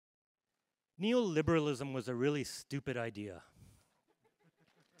Neoliberalism was a really stupid idea.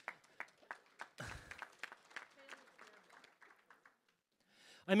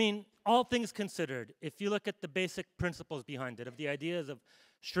 I mean, all things considered, if you look at the basic principles behind it, of the ideas of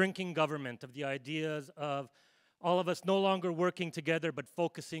shrinking government, of the ideas of all of us no longer working together but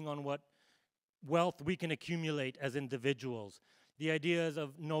focusing on what wealth we can accumulate as individuals, the ideas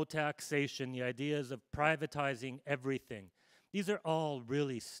of no taxation, the ideas of privatizing everything, these are all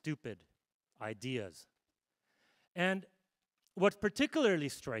really stupid ideas. And what's particularly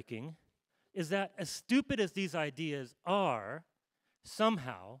striking is that as stupid as these ideas are,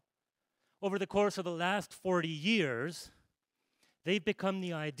 somehow, over the course of the last 40 years, they've become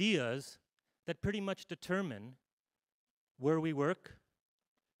the ideas that pretty much determine where we work,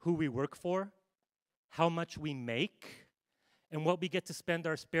 who we work for, how much we make, and what we get to spend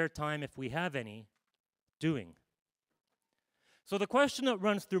our spare time, if we have any, doing. So the question that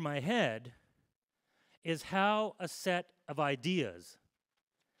runs through my head is how a set of ideas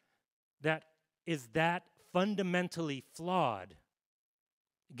that is that fundamentally flawed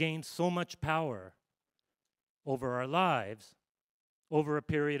gains so much power over our lives over a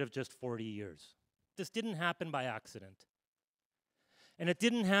period of just 40 years. This didn't happen by accident. And it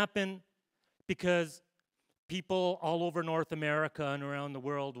didn't happen because people all over North America and around the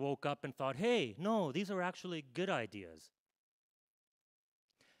world woke up and thought, hey, no, these are actually good ideas.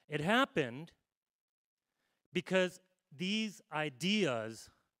 It happened because these ideas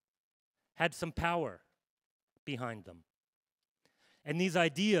had some power behind them. And these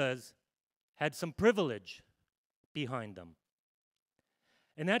ideas had some privilege behind them.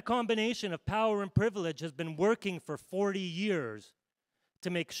 And that combination of power and privilege has been working for 40 years to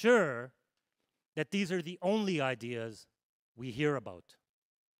make sure that these are the only ideas we hear about.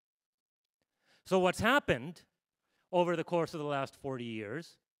 So what's happened over the course of the last 40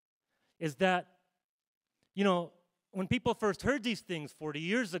 years is that, you know, when people first heard these things 40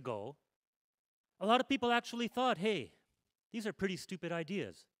 years ago, a lot of people actually thought, hey, these are pretty stupid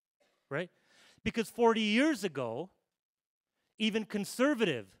ideas, right? Because 40 years ago, even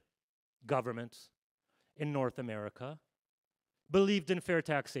conservative governments in North America believed in fair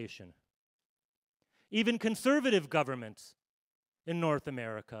taxation. Even conservative governments in North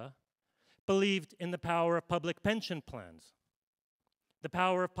America believed in the power of public pension plans, the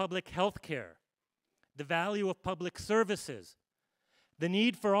power of public health care, the value of public services, the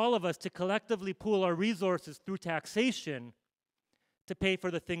need for all of us to collectively pool our resources through taxation to pay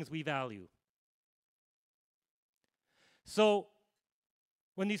for the things we value. So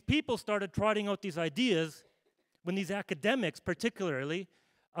when these people started trotting out these ideas, when these academics, particularly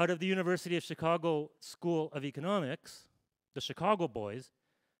out of the University of Chicago School of Economics, the Chicago boys,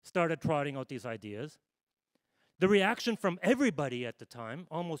 started trotting out these ideas, the reaction from everybody at the time,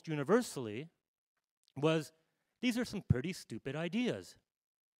 almost universally, was, these are some pretty stupid ideas.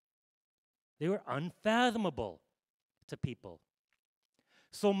 They were unfathomable to people.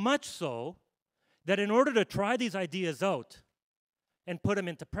 So much so that in order to try these ideas out and put them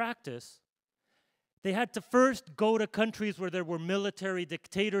into practice, they had to first go to countries where there were military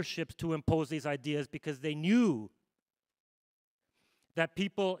dictatorships to impose these ideas, because they knew that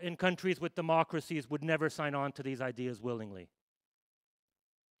people in countries with democracies would never sign on to these ideas willingly.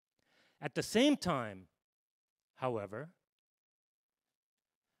 At the same time, however,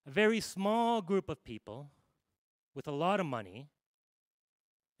 a very small group of people with a lot of money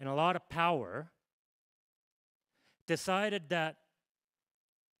and a lot of power decided that,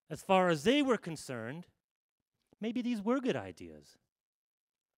 as far as they were concerned, maybe these were good ideas.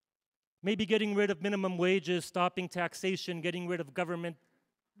 Maybe getting rid of minimum wages, stopping taxation, getting rid of government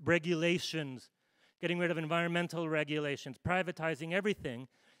regulations, getting rid of environmental regulations, privatizing everything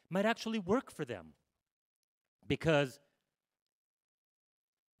might actually work for them, because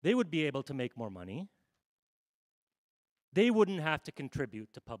they would be able to make more money. They wouldn't have to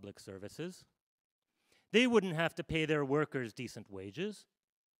contribute to public services. They wouldn't have to pay their workers decent wages.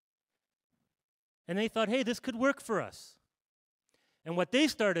 And they thought, hey, this could work for us. And what they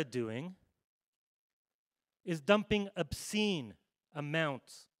started doing is dumping obscene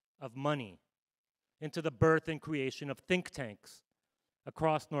amounts of money into the birth and creation of think tanks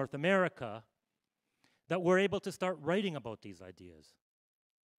across North America that were able to start writing about these ideas.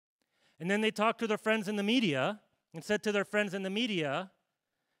 And then they talked to their friends in the media and said to their friends in the media,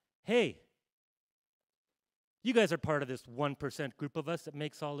 hey, you guys are part of this 1% group of us that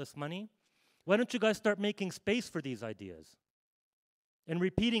makes all this money. Why don't you guys start making space for these ideas and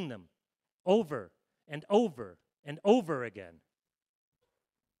repeating them over and over and over again?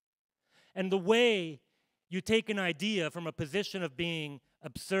 And the way you take an idea from a position of being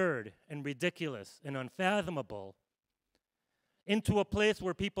absurd and ridiculous and unfathomable into a place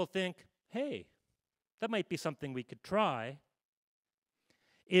where people think, hey, that might be something we could try,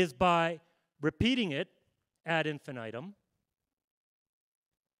 is by repeating it ad infinitum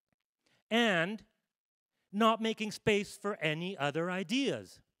and not making space for any other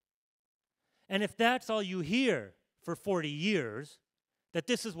ideas. And if that's all you hear for 40 years, that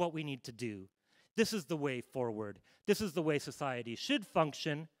this is what we need to do, this is the way forward, this is the way society should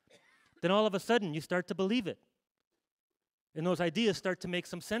function, then all of a sudden you start to believe it. And those ideas start to make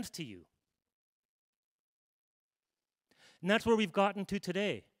some sense to you. And that's where we've gotten to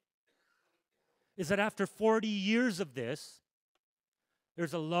today, is that after 40 years of this,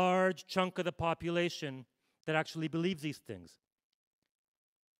 there's a large chunk of the population that actually believes these things.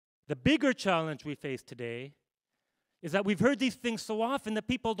 The bigger challenge we face today is that we've heard these things so often that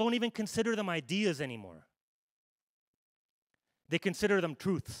people don't even consider them ideas anymore. They consider them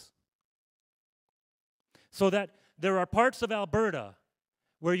truths. So that there are parts of Alberta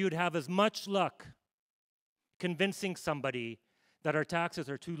where you'd have as much luck convincing somebody that our taxes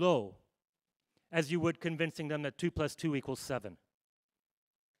are too low as you would convincing them that 2 + 2 = 7.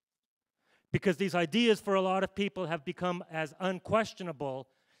 Because these ideas for a lot of people have become as unquestionable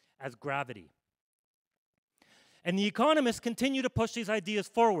as gravity. And the economists continue to push these ideas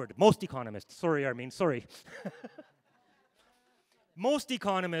forward. Most economists, sorry. Most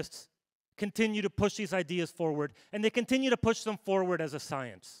economists continue to push these ideas forward, and they continue to push them forward as a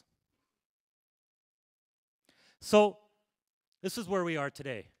science. So, this is where we are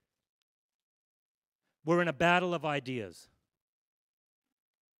today. We're in a battle of ideas.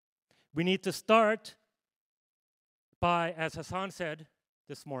 We need to start by, as Hassan said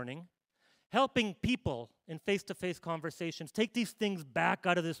this morning, helping people in face-to-face conversations take these things back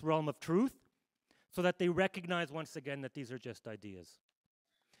out of this realm of truth so that they recognize once again that these are just ideas.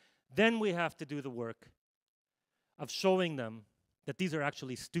 Then we have to do the work of showing them that these are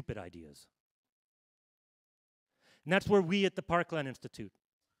actually stupid ideas. And that's where we at the Parkland Institute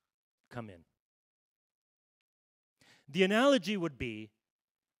come in. The analogy would be,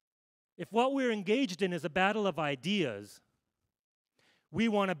 if what we're engaged in is a battle of ideas, we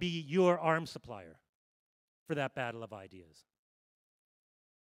want to be your arms supplier for that battle of ideas.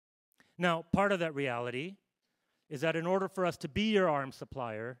 Now, part of that reality is that in order for us to be your arms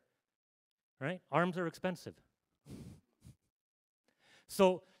supplier, right, arms are expensive.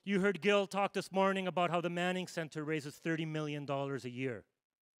 So you heard Gil talk this morning about how the Manning Center raises $30 million a year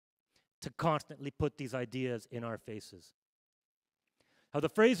to constantly put these ideas in our faces. How the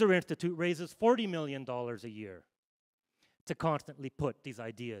Fraser Institute raises $40 million a year to constantly put these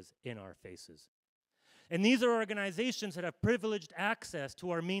ideas in our faces. And these are organizations that have privileged access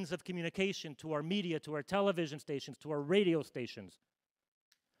to our means of communication, to our media, to our television stations, to our radio stations.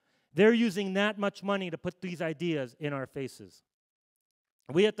 They're using that much money to put these ideas in our faces.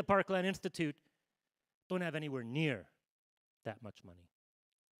 We at the Parkland Institute don't have anywhere near that much money.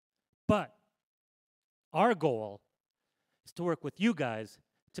 But our goal is to work with you guys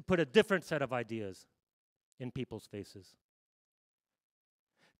to put a different set of ideas in people's faces.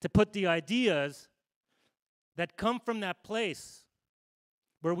 To put the ideas that come from that place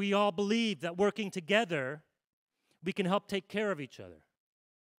where we all believe that working together, we can help take care of each other.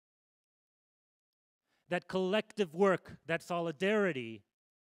 That collective work, that solidarity,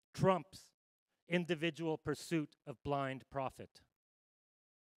 trumps individual pursuit of blind profit.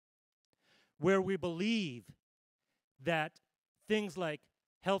 Where we believe that things like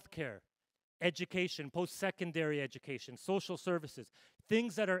healthcare, education, post-secondary education, social services,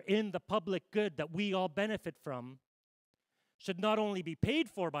 things that are in the public good that we all benefit from, should not only be paid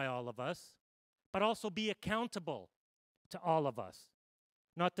for by all of us, but also be accountable to all of us,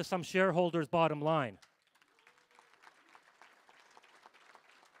 not to some shareholder's bottom line.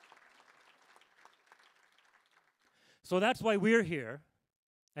 So that's why we're here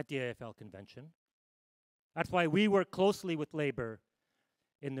at the AFL convention. That's why we work closely with labor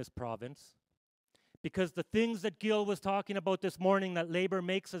in this province. Because the things that Gil was talking about this morning that labor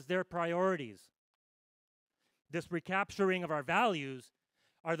makes as their priorities, this recapturing of our values,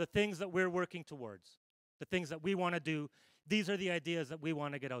 are the things that we're working towards, the things that we want to do. These are the ideas that we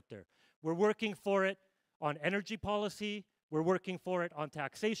want to get out there. We're working for it on energy policy. We're working for it on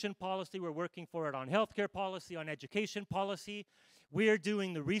taxation policy. We're working for it on healthcare policy, on education policy. We are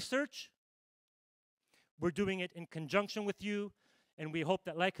doing the research. We're doing it in conjunction with you. And we hope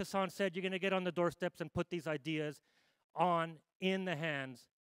that, like Hassan said, you're going to get on the doorsteps and put these ideas in the hands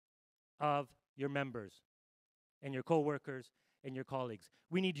of your members and your coworkers and your colleagues.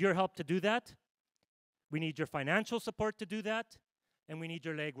 We need your help to do that. We need your financial support to do that. and we need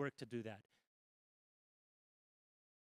your legwork to do that.